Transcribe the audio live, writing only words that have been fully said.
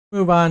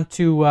Move on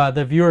to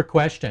the viewer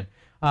question.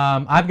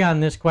 I've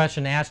gotten this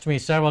question asked to me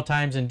several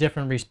times in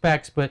different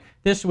respects, but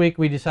this week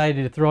we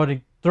decided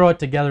to throw it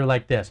together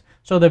like this.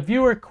 So the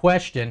viewer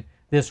question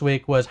this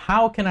week was,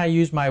 how can I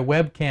use my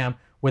webcam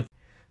with...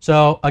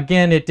 So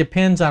again, it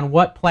depends on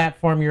what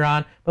platform you're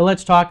on, but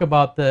let's talk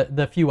about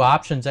the few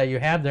options that you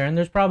have there, and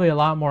there's probably a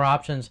lot more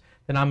options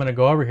than I'm going to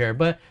go over here.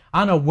 But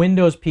on a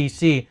Windows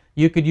PC,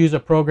 you could use a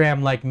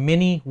program like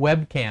Mini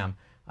Webcam.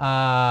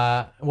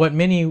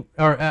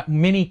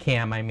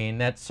 Minicam, I mean.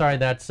 That's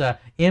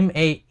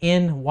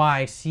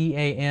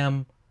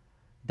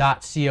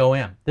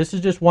MANYCAM.com. This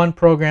is just one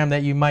program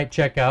that you might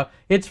check out.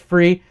 It's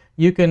free.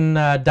 You can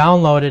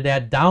download it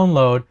at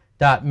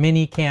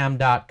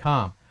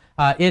download.minicam.com.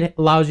 It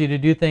allows you to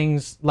do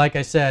things, like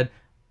I said,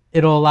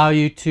 it'll allow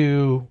you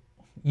to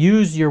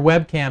use your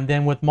webcam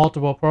then with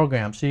multiple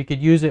programs. So you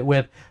could use it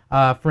with,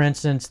 for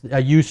instance,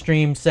 a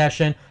Ustream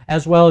session,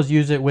 as well as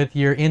use it with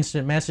your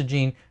instant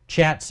messaging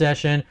chat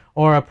session,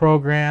 or a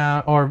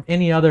program, or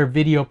any other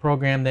video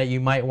program that you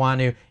might want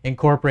to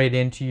incorporate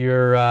into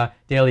your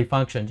daily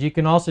functions. You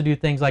can also do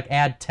things like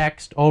add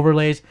text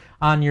overlays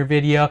on your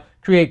video,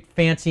 create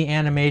fancy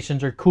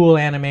animations, or cool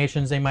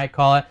animations they might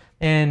call it,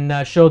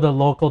 and show the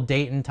local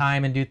date and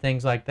time and do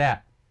things like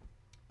that.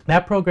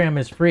 That program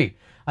is free.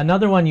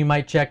 Another one you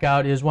might check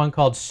out is one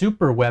called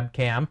Super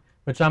Webcam,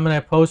 which I'm going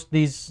to post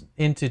these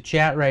into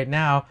chat right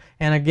now,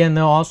 and again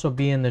they'll also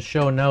be in the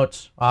show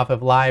notes off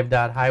of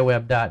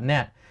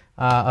live.hiweb.net,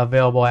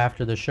 available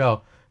after the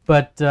show.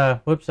 But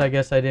whoops, I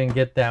guess I didn't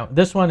get that.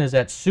 This one is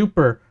at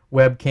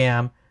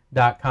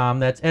superwebcam.com.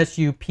 That's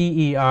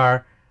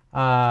S-U-P-E-R.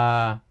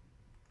 I'm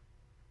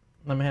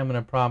having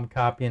a problem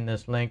copying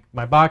this link.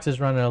 My box is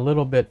running a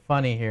little bit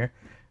funny here.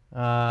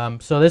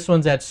 So this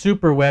one's at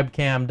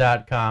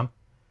superwebcam.com.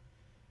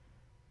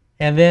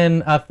 And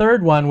then a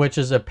third one, which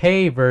is a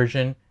pay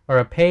version, or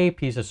a pay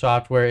piece of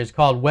software, is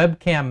called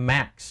WebCam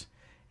Max.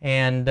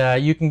 And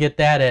you can get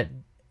that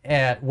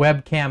at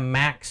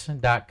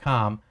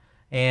webcammax.com.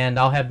 And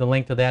I'll have the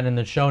link to that in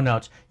the show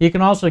notes. You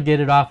can also get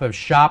it off of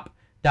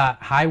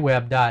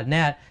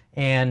shop.hiweb.net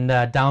and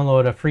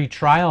download a free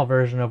trial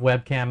version of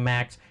WebCam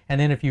Max. And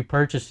then if you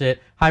purchase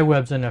it,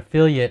 HiWeb's an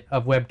affiliate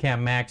of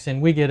WebCam Max,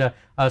 and we get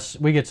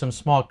some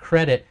small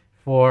credit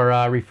for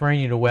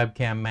referring you to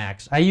WebCam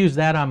Max. I use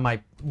that on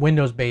my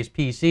Windows-based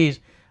PCs.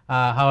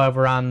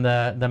 However, on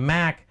the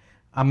Mac,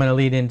 I'm going to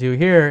lead into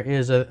here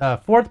is a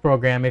fourth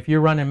program. If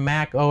you're running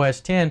Mac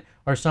OS X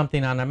or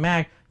something on a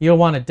Mac, you'll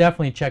want to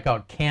definitely check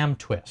out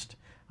CamTwist.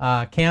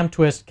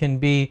 CamTwist can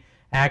be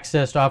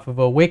accessed off of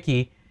a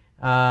wiki.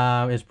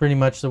 Is pretty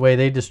much the way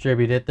they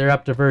distribute it. They're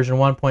up to version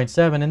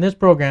 1.7, and this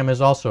program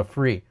is also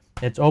free.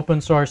 It's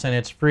open source and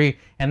it's free,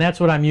 and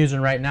that's what I'm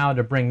using right now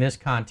to bring this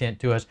content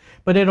to us.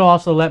 But it'll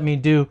also let me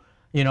do,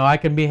 you know, I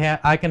can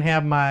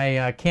have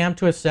my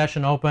CamTwist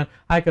session open.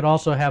 I could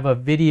also have a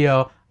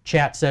video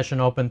chat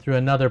session open through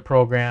another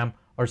program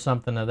or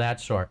something of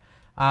that sort.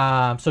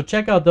 So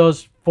check out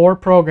those four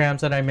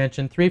programs that I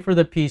mentioned. Three for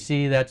the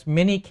PC. That's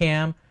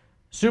Minicam,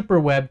 Super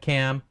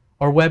Webcam,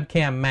 or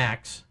WebCam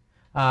Max.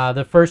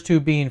 The first two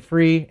being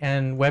free,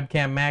 and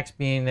WebCam Max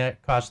being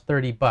that costs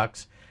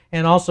 $30.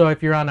 And also,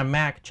 if you're on a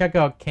Mac, check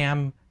out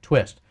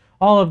CamTwist.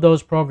 All of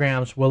those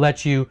programs will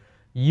let you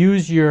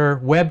use your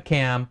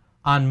webcam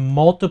on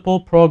multiple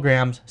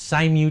programs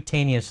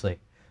simultaneously.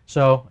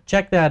 So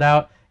check that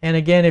out. And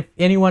again, if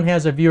anyone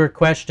has a viewer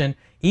question,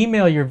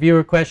 email your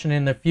viewer question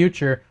in the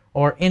future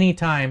or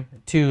anytime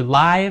to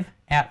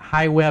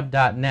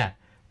live@hiweb.net.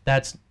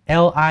 That's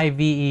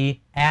live@hiweb.com.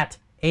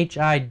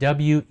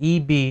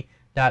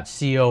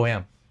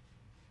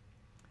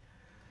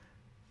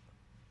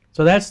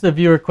 So that's the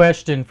viewer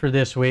question for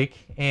this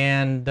week,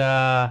 and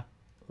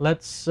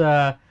let's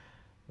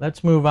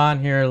move on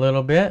here a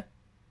little bit.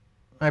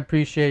 I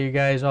appreciate you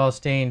guys all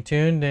staying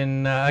tuned,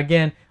 and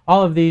again,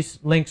 all of these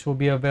links will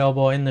be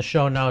available in the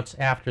show notes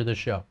after the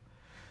show.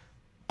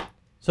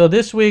 So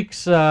this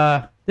week's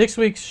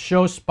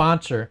show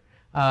sponsor,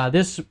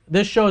 this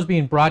show is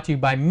being brought to you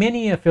by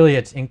many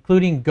affiliates,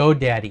 including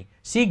GoDaddy.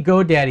 See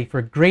GoDaddy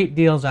for great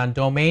deals on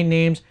domain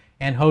names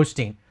and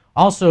hosting.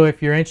 Also,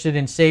 if you're interested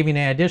in saving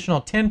an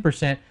additional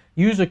 10%,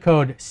 use a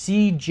code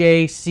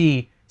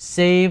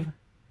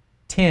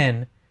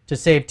CJCSAVE10 to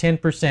save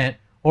 10%,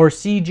 or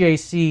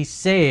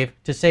CJCSAVE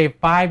to save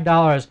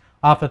 $5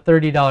 off a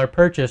 $30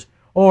 purchase,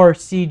 or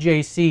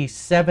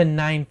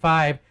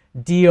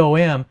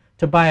CJC795DOM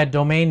to buy a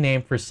domain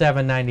name for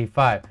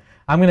 $7.95.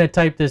 I'm going to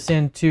type this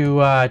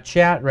into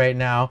chat right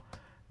now,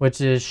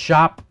 which is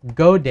Shop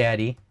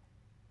GoDaddy.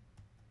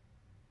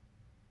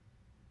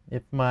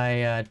 If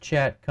my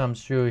chat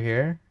comes through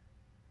here,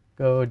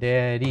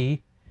 GoDaddy,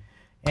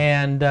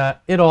 and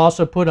it'll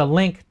also put a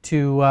link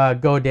to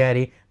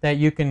GoDaddy that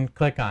you can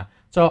click on.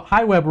 So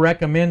HiWeb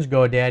recommends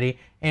GoDaddy,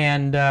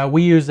 and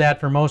we use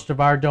that for most of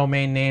our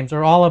domain names,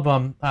 or all of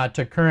them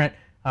to current,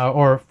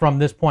 or from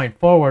this point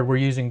forward, we're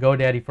using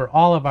GoDaddy for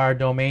all of our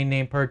domain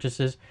name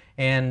purchases,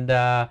 and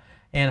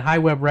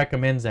HiWeb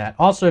recommends that.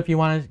 Also, if you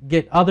want to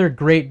get other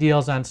great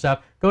deals on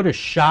stuff, go to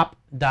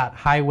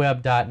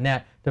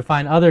shop.hiweb.net to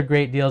find other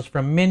great deals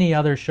from many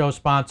other show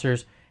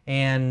sponsors,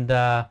 and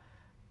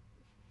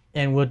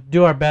we'll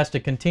do our best to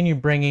continue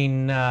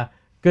bringing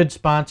good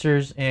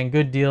sponsors and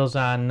good deals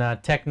on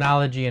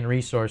technology and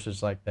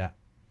resources like that.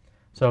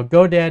 So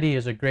GoDaddy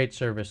is a great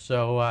service.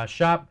 So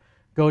shop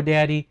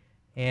GoDaddy,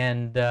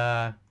 and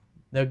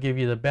they'll give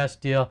you the best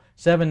deal.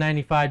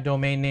 $7.95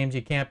 domain names,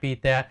 you can't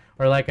beat that.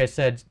 Or like I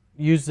said,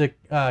 use the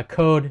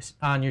code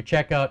on your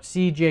checkout,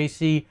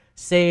 CJC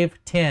Save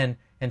 10,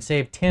 and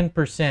save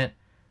 10%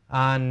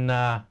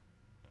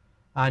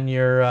 on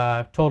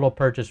your total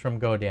purchase from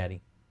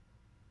GoDaddy.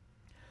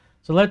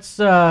 So let's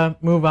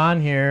move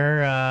on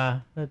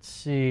here. Let's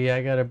see,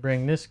 I got to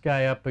bring this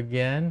guy up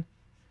again.